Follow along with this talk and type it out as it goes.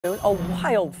A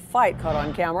wild fight caught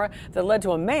on camera that led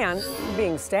to a man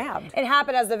being stabbed. It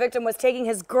happened as the victim was taking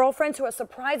his girlfriend to a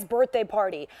surprise birthday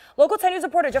party. Local 10 News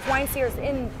reporter Jeff Weinsears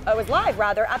was live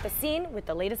at the scene with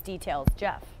the latest details.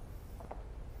 Jeff.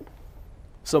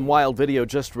 Some wild video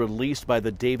just released by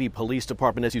the Davie Police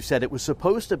Department. As you said, it was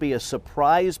supposed to be a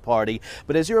surprise party,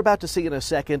 but as you're about to see in a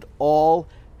second, all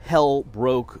hell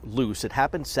broke loose. It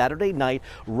happened Saturday night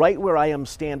right where I am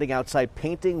standing outside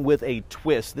painting with a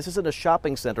twist. This is in a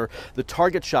shopping center, the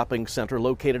Target Shopping Center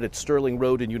located at Sterling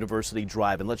Road and University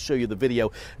Drive. And let's show you the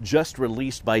video just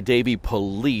released by Davie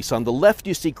Police. On the left,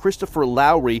 you see Christopher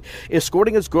Lowry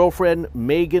escorting his girlfriend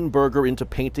Megan Berger into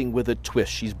painting with a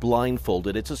twist. She's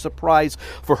blindfolded. It's a surprise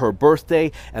for her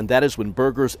birthday, and that is when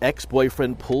Berger's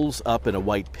ex-boyfriend pulls up in a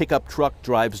white pickup truck,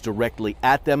 drives directly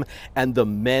at them, and the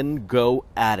men go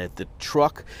at it. The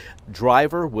truck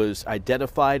driver was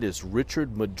identified as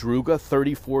Richard Madruga,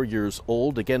 34 years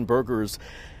old. Again, Berger's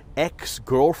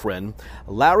ex-girlfriend.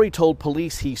 Lowry told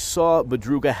police he saw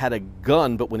Madruga had a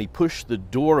gun, but when he pushed the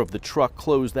door of the truck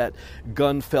closed, that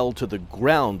gun fell to the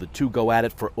ground. The two go at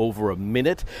it for over a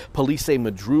minute. Police say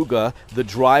Madruga, the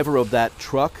driver of that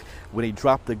truck, when he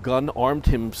dropped the gun, armed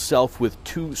himself with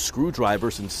 2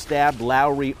 screwdrivers and stabbed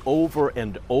Lowry over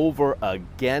and over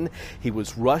again. He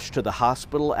was rushed to the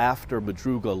hospital after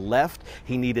Madruga left.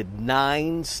 He needed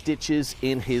 9 stitches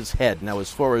in his head. Now,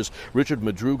 as far as Richard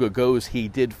Madruga goes, he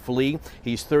did flee.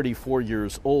 He's 34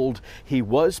 years old. He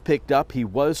was picked up. He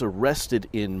was arrested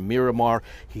in Miramar.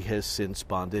 He has since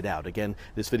bonded out. Again,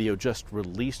 this video just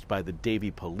released by the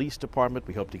Davie Police Department.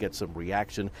 We hope to get some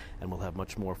reaction, and we'll have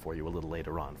much more for you a little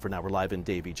later on. For now, we're live in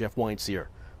Davie. Jeff Weinsears,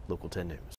 Local 10 News.